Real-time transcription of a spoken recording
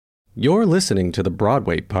You're listening to the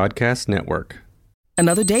Broadway Podcast Network.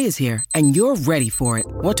 Another day is here, and you're ready for it.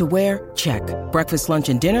 What to wear? Check. Breakfast, lunch,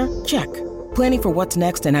 and dinner? Check. Planning for what's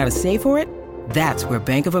next and how to save for it? That's where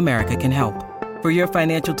Bank of America can help. For your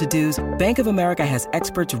financial to-dos, Bank of America has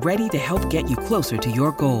experts ready to help get you closer to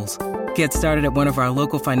your goals. Get started at one of our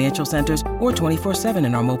local financial centers or 24/7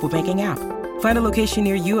 in our mobile banking app. Find a location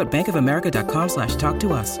near you at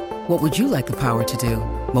bankofamerica.com/talktous. What would you like the power to do?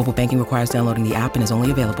 Mobile banking requires downloading the app and is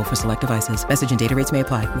only available for select devices. Message and data rates may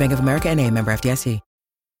apply. Bank of America N.A., member FDIC.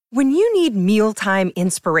 When you need mealtime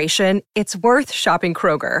inspiration, it's worth shopping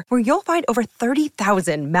Kroger, where you'll find over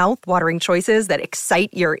 30,000 mouth-watering choices that excite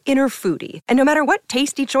your inner foodie. And no matter what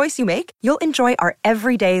tasty choice you make, you'll enjoy our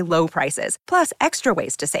everyday low prices, plus extra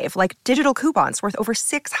ways to save, like digital coupons worth over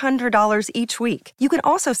 $600 each week. You can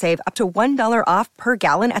also save up to $1 off per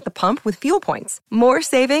gallon at the pump with fuel points. More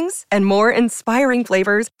savings and more inspiring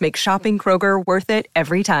flavors make shopping Kroger worth it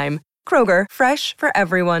every time. Kroger, fresh for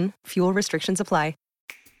everyone. Fuel restrictions apply.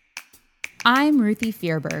 I'm Ruthie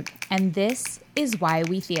Fierberg, and this is Why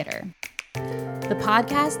We Theater, the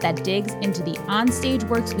podcast that digs into the onstage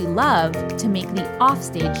works we love to make the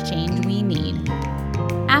offstage change we need.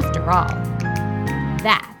 After all,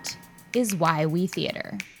 that is Why We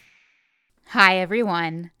Theater. Hi,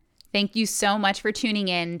 everyone. Thank you so much for tuning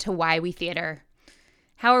in to Why We Theater.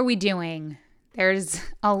 How are we doing? There's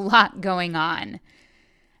a lot going on.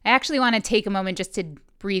 I actually want to take a moment just to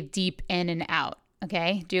breathe deep in and out,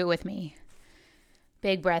 okay? Do it with me.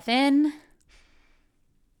 Big breath in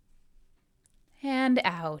and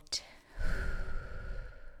out.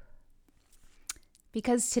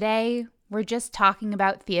 Because today we're just talking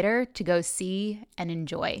about theater to go see and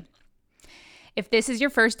enjoy. If this is your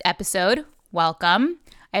first episode, welcome.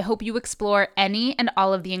 I hope you explore any and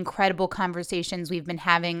all of the incredible conversations we've been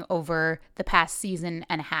having over the past season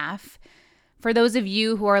and a half. For those of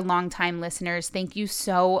you who are longtime listeners, thank you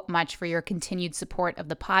so much for your continued support of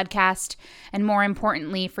the podcast, and more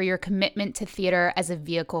importantly, for your commitment to theater as a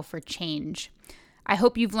vehicle for change. I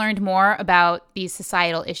hope you've learned more about these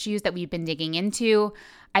societal issues that we've been digging into.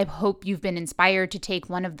 I hope you've been inspired to take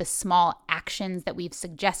one of the small actions that we've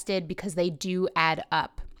suggested, because they do add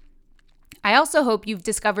up. I also hope you've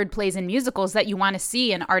discovered plays and musicals that you want to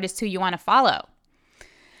see and artists who you want to follow.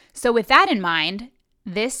 So with that in mind,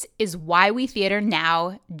 this is Why We Theater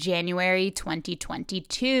Now, January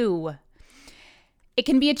 2022. It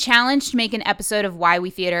can be a challenge to make an episode of Why We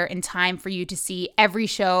Theater in time for you to see every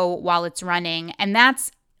show while it's running, and that's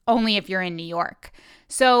only if you're in New York.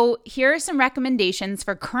 So here are some recommendations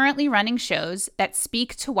for currently running shows that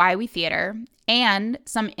speak to Why We Theater, and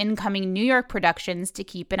some incoming New York productions to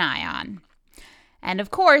keep an eye on. And of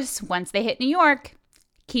course, once they hit New York,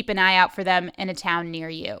 keep an eye out for them in a town near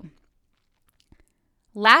you.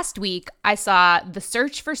 Last week, I saw The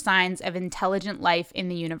Search for Signs of Intelligent Life in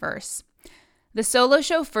the Universe. The solo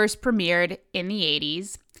show first premiered in the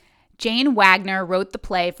 80s. Jane Wagner wrote the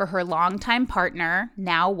play for her longtime partner,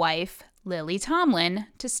 now wife, Lily Tomlin,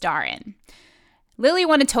 to star in. Lily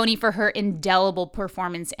won a Tony for her indelible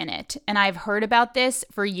performance in it, and I've heard about this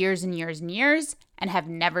for years and years and years and have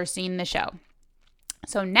never seen the show.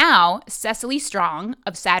 So now, Cecily Strong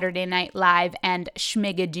of Saturday Night Live and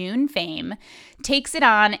Schmigadoon fame takes it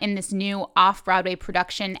on in this new off-Broadway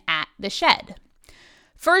production at The Shed.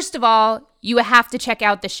 First of all, you have to check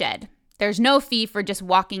out The Shed. There's no fee for just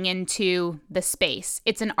walking into the space.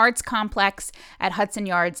 It's an arts complex at Hudson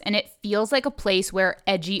Yards, and it feels like a place where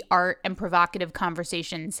edgy art and provocative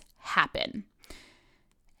conversations happen.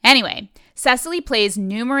 Anyway, Cecily plays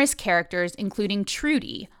numerous characters, including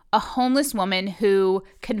Trudy, a homeless woman who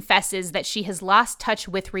confesses that she has lost touch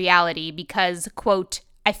with reality because, quote,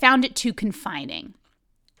 I found it too confining.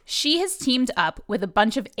 She has teamed up with a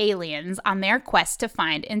bunch of aliens on their quest to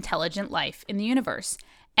find intelligent life in the universe,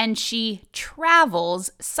 and she travels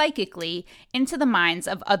psychically into the minds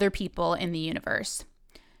of other people in the universe.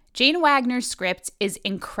 Jane Wagner's script is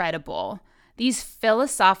incredible. These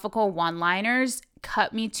philosophical one-liners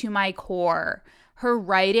cut me to my core. Her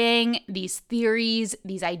writing, these theories,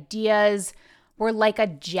 these ideas were like a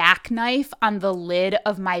jackknife on the lid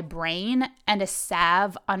of my brain and a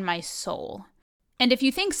salve on my soul. And if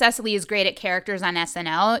you think Cecily is great at characters on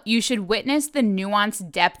SNL, you should witness the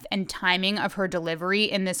nuanced depth and timing of her delivery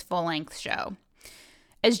in this full-length show.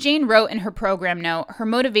 As Jane wrote in her program note, her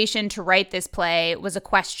motivation to write this play was a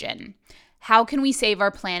question. How can we save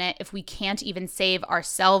our planet if we can't even save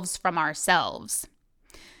ourselves from ourselves?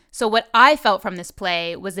 So what I felt from this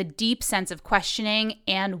play was a deep sense of questioning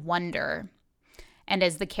and wonder. And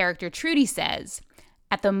as the character Trudy says,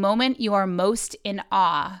 at the moment you are most in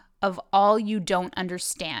awe of all you don't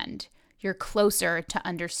understand, you're closer to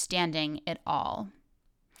understanding it all.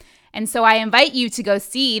 And so I invite you to go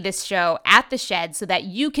see this show at the Shed so that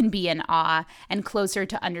you can be in awe and closer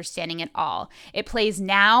to understanding it all. It plays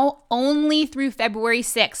now only through February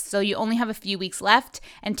 6th, so you only have a few weeks left,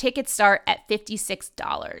 and tickets start at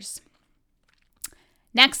 $56.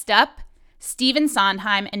 Next up, Stephen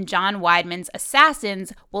Sondheim and John Weidman's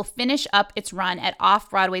Assassins will finish up its run at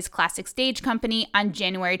Off-Broadway's Classic Stage Company on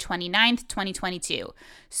January 29th, 2022.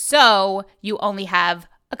 So you only have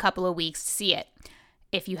a couple of weeks to see it,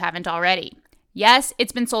 if you haven't already. Yes,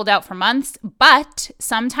 it's been sold out for months, but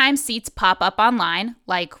sometimes seats pop up online,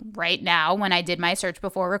 like right now when I did my search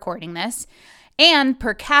before recording this. And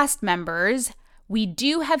per cast members, we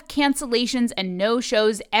do have cancellations and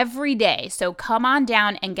no-shows every day, so come on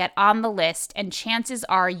down and get on the list, and chances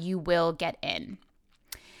are you will get in.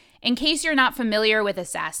 In case you're not familiar with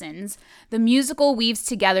Assassins, the musical weaves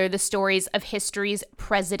together the stories of history's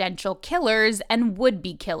presidential killers and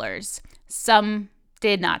would-be killers. Some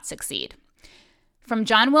did not succeed. From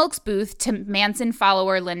John Wilkes Booth to Manson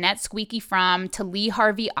follower Lynette Squeaky Fromm to Lee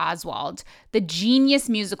Harvey Oswald, the Genius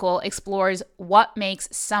musical explores what makes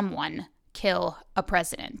someone kill a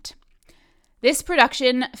president. This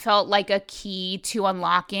production felt like a key to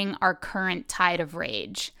unlocking our current tide of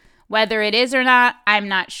rage. Whether it is or not, I'm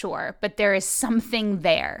not sure, but there is something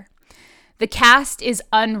there. The cast is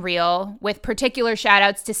unreal, with particular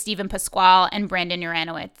shout-outs to Stephen Pasquale and Brandon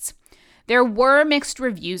Uranowitz. There were mixed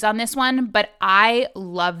reviews on this one, but I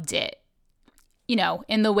loved it. You know,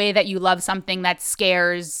 in the way that you love something that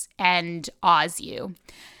scares and awes you.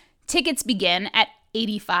 Tickets begin at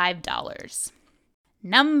 $85.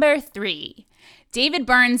 Number 3, David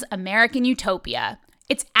Byrne's American Utopia.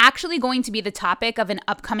 It's actually going to be the topic of an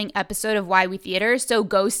upcoming episode of Why We Theater, so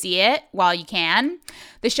go see it while you can.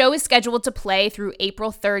 The show is scheduled to play through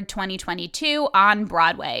April 3rd, 2022 on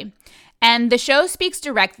Broadway. And the show speaks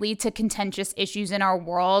directly to contentious issues in our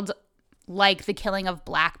world, like the killing of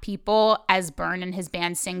Black people, as Byrne and his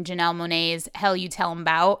band sing Janelle Monáe's Hell You Tell 'Em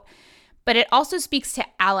About. But it also speaks to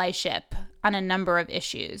allyship on a number of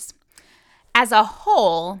issues. As a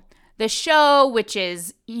whole, the show, which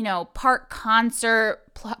is, part concert,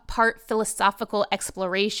 part philosophical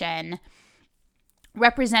exploration,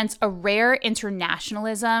 represents a rare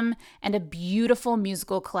internationalism and a beautiful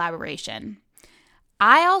musical collaboration.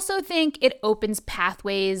 I also think it opens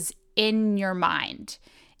pathways in your mind.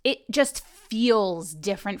 It just feels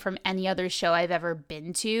different from any other show I've ever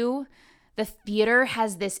been to. The theater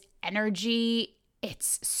has this energy.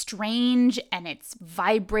 It's strange and it's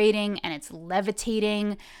vibrating and it's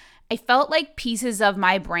levitating. I felt like pieces of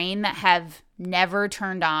my brain that have never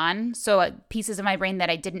turned on, so pieces of my brain that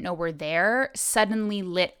I didn't know were there, suddenly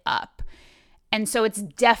lit up. And so it's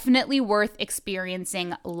definitely worth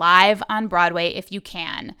experiencing live on Broadway if you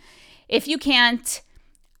can. If you can't,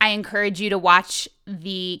 I encourage you to watch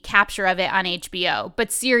the capture of it on HBO. But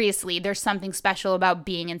seriously, there's something special about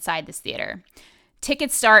being inside this theater.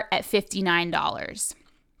 Tickets start at $59.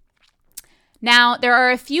 Now, there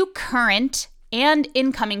are a few current and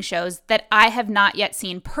incoming shows that I have not yet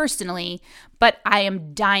seen personally, but I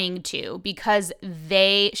am dying to because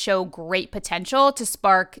they show great potential to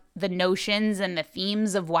spark the notions and the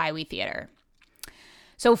themes of Why We Theater.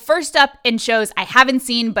 So first up in shows I haven't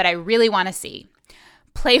seen but I really want to see.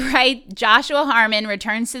 Playwright Joshua Harmon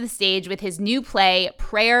returns to the stage with his new play,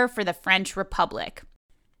 Prayer for the French Republic.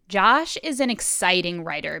 Josh is an exciting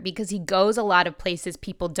writer because he goes a lot of places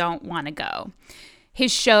people don't want to go.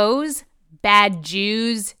 His shows, Bad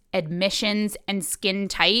Jews, Admissions, and Skin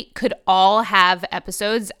Tight, could all have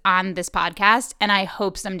episodes on this podcast, and I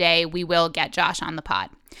hope someday we will get Josh on the pod.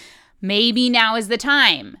 Maybe now is the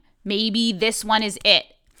time. Maybe this one is it.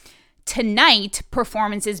 Tonight,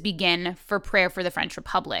 performances begin for Prayer for the French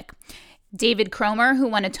Republic. David Cromer, who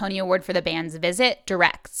won a Tony Award for The Band's Visit,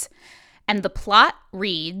 directs. And the plot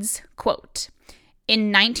reads, quote,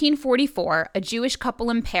 in 1944, a Jewish couple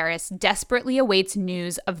in Paris desperately awaits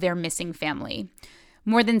news of their missing family.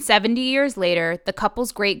 More than 70 years later, the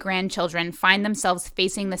couple's great-grandchildren find themselves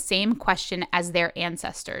facing the same question as their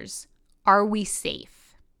ancestors. Are we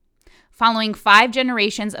safe? Following 5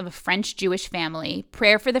 generations of a French-Jewish family,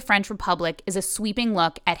 Prayer for the French Republic is a sweeping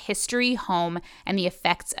look at history, home, and the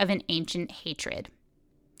effects of an ancient hatred.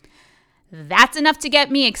 That's enough to get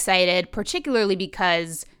me excited, particularly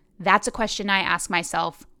because that's a question I ask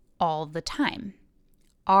myself all the time.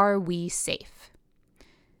 Are we safe?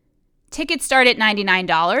 Tickets start at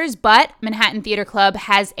 $99, but Manhattan Theater Club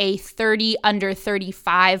has a 30 under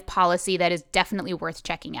 35 policy that is definitely worth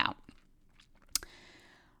checking out.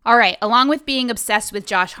 All right, along with being obsessed with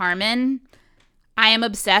Josh Harmon, I am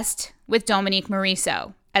obsessed with Dominique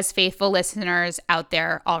Morisseau. as faithful listeners out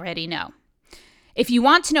there already know. If you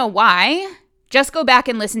want to know why, just go back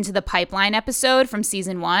and listen to the Pipeline episode from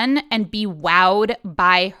season 1 and be wowed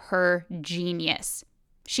by her genius.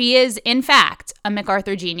 She is, in fact, a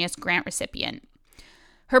MacArthur Genius Grant recipient.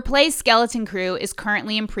 Her play Skeleton Crew is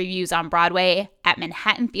currently in previews on Broadway at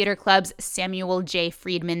Manhattan Theater Club's Samuel J.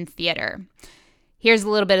 Friedman Theater. Here's a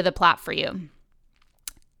little bit of the plot for you.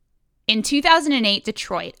 In 2008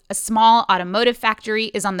 Detroit, a small automotive factory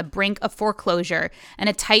is on the brink of foreclosure, and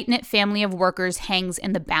a tight-knit family of workers hangs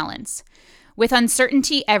in the balance. With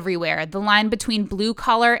uncertainty everywhere, the line between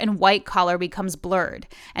blue-collar and white-collar becomes blurred,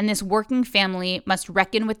 and this working family must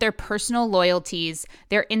reckon with their personal loyalties,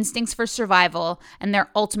 their instincts for survival, and their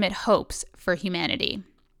ultimate hopes for humanity.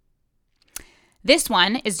 This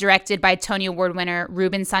one is directed by Tony Award winner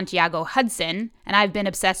Ruben Santiago Hudson, and I've been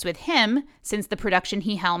obsessed with him since the production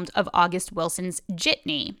he helmed of August Wilson's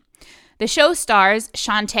Jitney. The show stars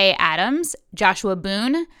Shantae Adams, Joshua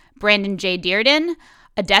Boone, Brandon J. Dearden,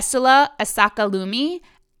 Adesula Asakalumi,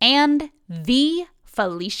 and the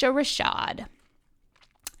Felicia Rashad.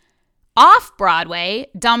 Off-Broadway,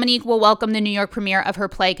 Dominique will welcome the New York premiere of her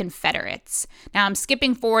play Confederates. Now, I'm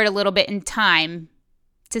skipping forward a little bit in time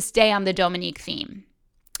to stay on the Dominique theme.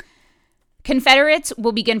 Confederates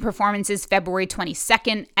will begin performances February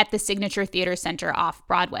 22nd at the Signature Theater Center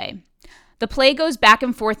off-Broadway. The play goes back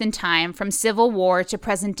and forth in time from Civil War to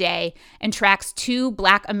present day and tracks two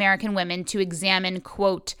Black American women to examine,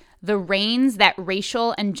 quote, the reins that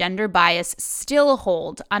racial and gender bias still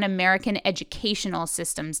hold on American educational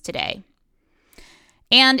systems today.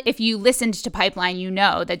 And if you listened to Pipeline, you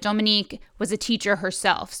know that Dominique was a teacher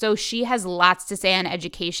herself, so she has lots to say on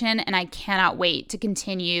education, and I cannot wait to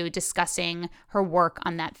continue discussing her work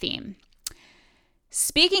on that theme.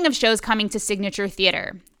 Speaking of shows coming to Signature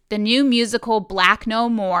Theater, the new musical Black No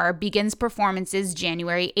More begins performances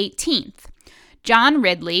January 18th. John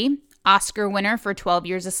Ridley, Oscar winner for 12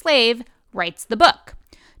 Years a Slave, writes the book.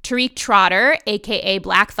 Tariq Trotter, aka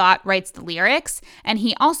Black Thought, writes the lyrics, and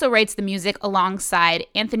he also writes the music alongside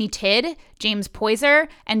Anthony Tidd, James Poyser,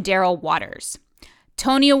 and Daryl Waters.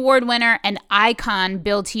 Tony Award winner and icon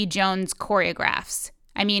Bill T. Jones choreographs.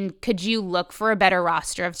 I mean, could you look for a better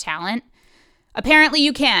roster of talent? Apparently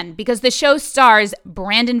you can, because the show stars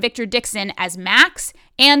Brandon Victor Dixon as Max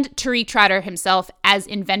and Tariq Trotter himself as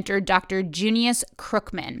inventor Dr. Junius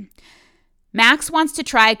Crookman. Max wants to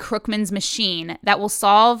try Crookman's machine that will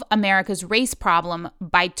solve America's race problem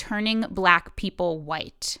by turning Black people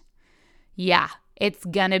white. Yeah, it's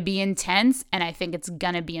gonna be intense, and I think it's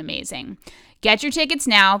gonna be amazing. Get your tickets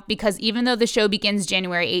now, because even though the show begins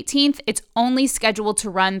January 18th, it's only scheduled to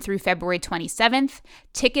run through February 27th.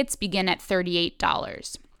 Tickets begin at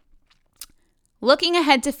 $38. Looking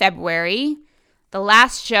ahead to February, the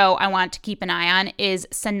last show I want to keep an eye on is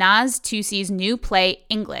Sanaz Tusi's new play,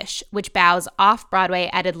 English, which bows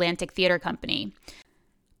off-Broadway at Atlantic Theater Company.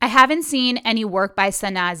 I haven't seen any work by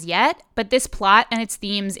Sanaz yet, but this plot and its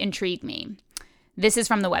themes intrigue me. This is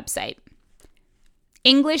from the website.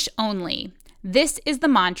 English only. This is the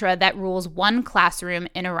mantra that rules one classroom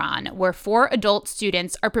in Iran, where 4 adult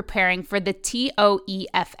students are preparing for the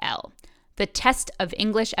TOEFL, the Test of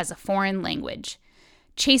English as a Foreign Language.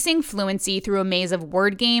 Chasing fluency through a maze of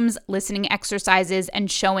word games, listening exercises,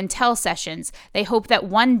 and show-and-tell sessions, they hope that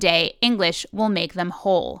one day English will make them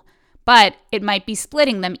whole. But it might be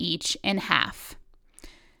splitting them each in half.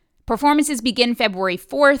 Performances begin February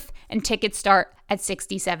 4th, and tickets start at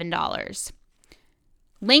 $67.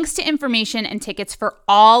 Links to information and tickets for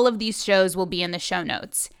all of these shows will be in the show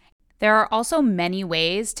notes. There are also many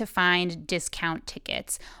ways to find discount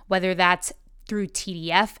tickets, whether that's through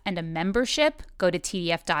TDF and a membership, go to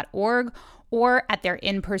tdf.org, or at their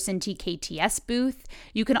in-person TKTS booth.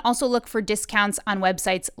 You can also look for discounts on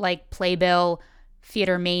websites like Playbill,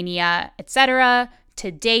 Theatermania, etc.,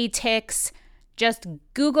 TodayTix. Just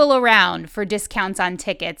Google around for discounts on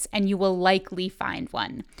tickets and you will likely find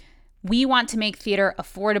one. We want to make theater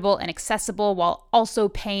affordable and accessible while also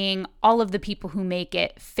paying all of the people who make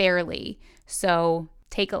it fairly. So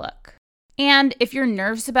take a look. And if you're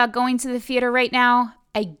nervous about going to the theater right now,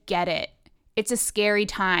 I get it. It's a scary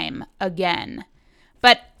time, again.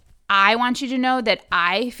 But I want you to know that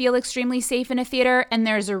I feel extremely safe in a theater, and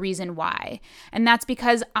there's a reason why. And that's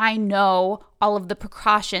because I know all of the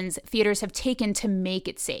precautions theaters have taken to make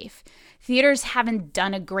it safe. Theaters haven't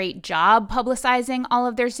done a great job publicizing all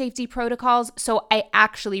of their safety protocols, so I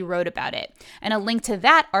actually wrote about it. And a link to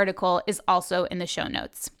that article is also in the show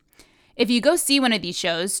notes. If you go see one of these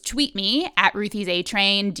shows, tweet me at Ruthie's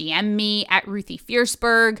A-Train, DM me at Ruthie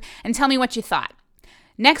Fierceberg, and tell me what you thought.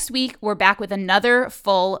 Next week, we're back with another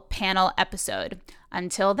full panel episode.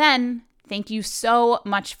 Until then, thank you so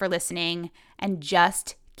much for listening, and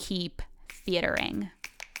just keep theatering.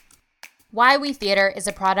 Why We Theater is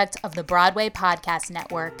a product of the Broadway Podcast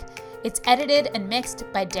Network. It's edited and mixed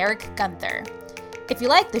by Derek Gunther. If you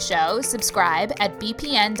like the show, subscribe at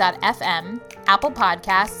bpn.fm, Apple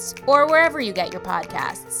Podcasts, or wherever you get your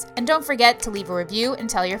podcasts. And don't forget to leave a review and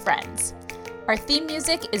tell your friends. Our theme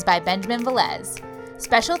music is by Benjamin Velez.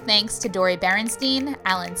 Special thanks to Dori Berenstein,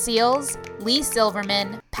 Alan Seals, Lee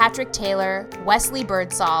Silverman, Patrick Taylor, Wesley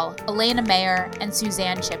Birdsall, Elena Mayer, and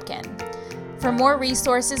Suzanne Chipkin. For more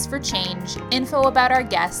resources for change, info about our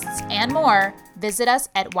guests, and more, visit us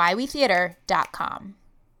at whywetheater.com.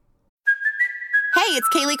 Hey, it's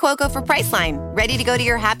Kaylee Cuoco for Priceline. Ready to go to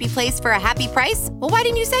your happy place for a happy price? Well, why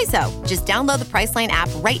didn't you say so? Just download the Priceline app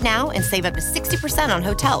right now and save up to 60% on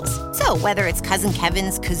hotels. So whether it's Cousin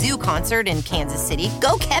Kevin's Kazoo Concert in Kansas City,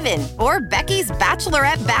 go Kevin, or Becky's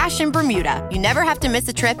Bachelorette Bash in Bermuda, you never have to miss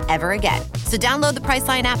a trip ever again. So download the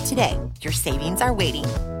Priceline app today. Your savings are waiting.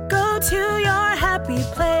 Go to your happy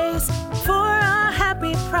place for a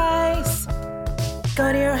happy price.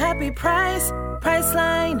 Go to your happy price,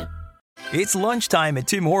 Priceline. It's lunchtime at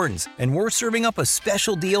Tim Hortons, and we're serving up a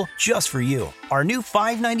special deal just for you. Our new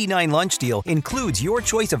 $5.99 lunch deal includes your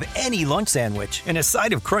choice of any lunch sandwich and a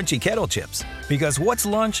side of crunchy kettle chips. Because what's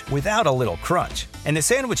lunch without a little crunch? And the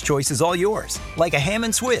sandwich choice is all yours, like a ham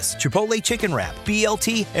and Swiss, Chipotle chicken wrap,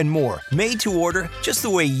 BLT, and more, made to order just the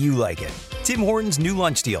way you like it. Tim Hortons' new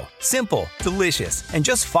lunch deal. Simple, delicious, and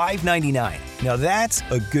just $5.99. Now that's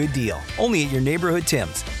a good deal. Only at your neighborhood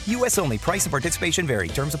Tim's. U.S. only. Price and participation vary.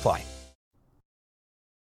 Terms apply.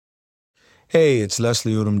 Hey, it's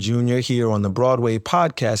Leslie Odom Jr. here on the Broadway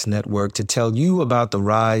Podcast Network to tell you about the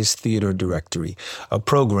Rise Theater Directory, a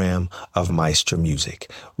program of Maestro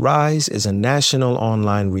Music. Rise is a national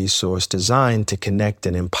online resource designed to connect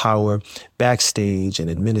and empower backstage and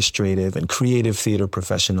administrative and creative theater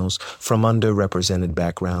professionals from underrepresented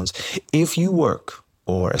backgrounds. If you work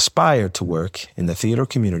or aspire to work in the theater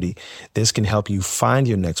community, this can help you find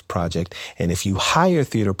your next project. And if you hire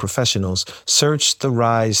theater professionals, search the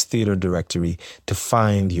Rise Theater Directory to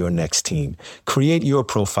find your next team. Create your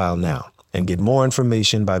profile now and get more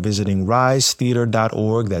information by visiting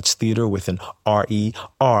risetheater.org. That's theater with an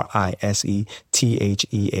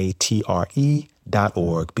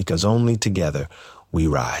RISETHEATRE.org, because only together we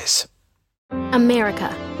rise.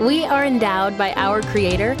 America. We are endowed by our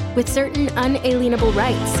Creator with certain unalienable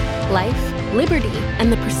rights: life, liberty,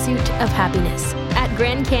 and the pursuit of happiness. At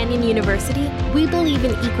Grand Canyon University, we believe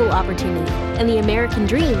in equal opportunity, and the American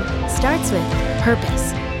dream starts with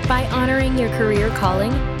purpose. By honoring your career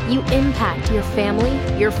calling, you impact your family,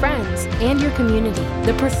 your friends, and your community.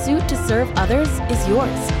 The pursuit to serve others is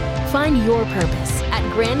yours. Find your purpose at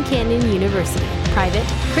Grand Canyon University. Private,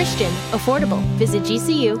 Christian, affordable. Visit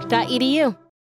gcu.edu.